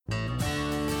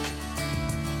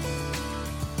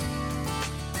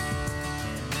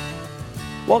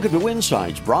Welcome to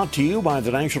Insights, brought to you by the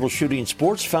National Shooting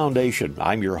Sports Foundation.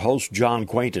 I'm your host, John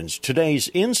Quaintance. Today's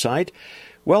Insight,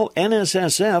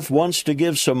 NSSF wants to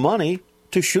give some money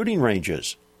to shooting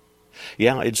ranges.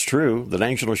 Yeah, it's true. The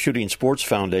National Shooting Sports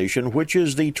Foundation, which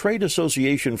is the trade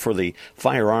association for the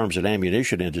firearms and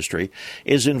ammunition industry,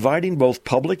 is inviting both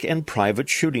public and private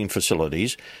shooting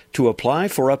facilities to apply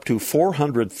for up to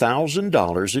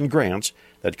 $400,000 in grants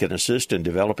that can assist in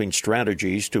developing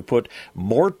strategies to put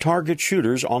more target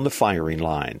shooters on the firing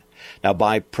line. Now,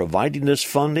 by providing this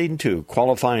funding to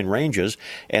qualifying ranges,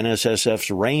 NSSF's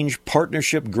Range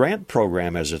Partnership Grant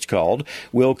Program, as it's called,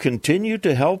 will continue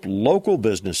to help local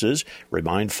businesses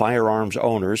remind firearms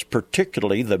owners,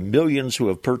 particularly the millions who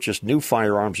have purchased new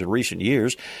firearms in recent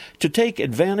years, to take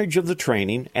advantage of the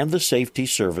training and the safety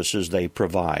services they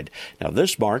provide. Now,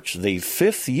 this marks the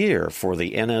 5th year for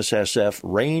the NSSF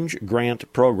Range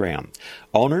Grant Program.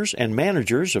 Owners and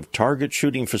managers of target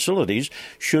shooting facilities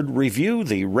should review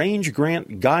the range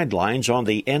grant guidelines on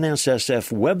the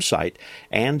NSSF website,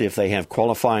 and if they have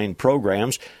qualifying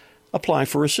programs, apply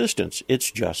for assistance.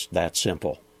 It's just that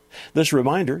simple. This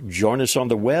reminder, join us on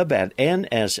the web at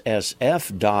nssf.org.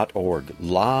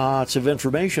 Lots of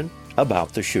information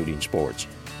about the shooting sports.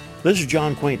 This is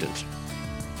John Quaintance.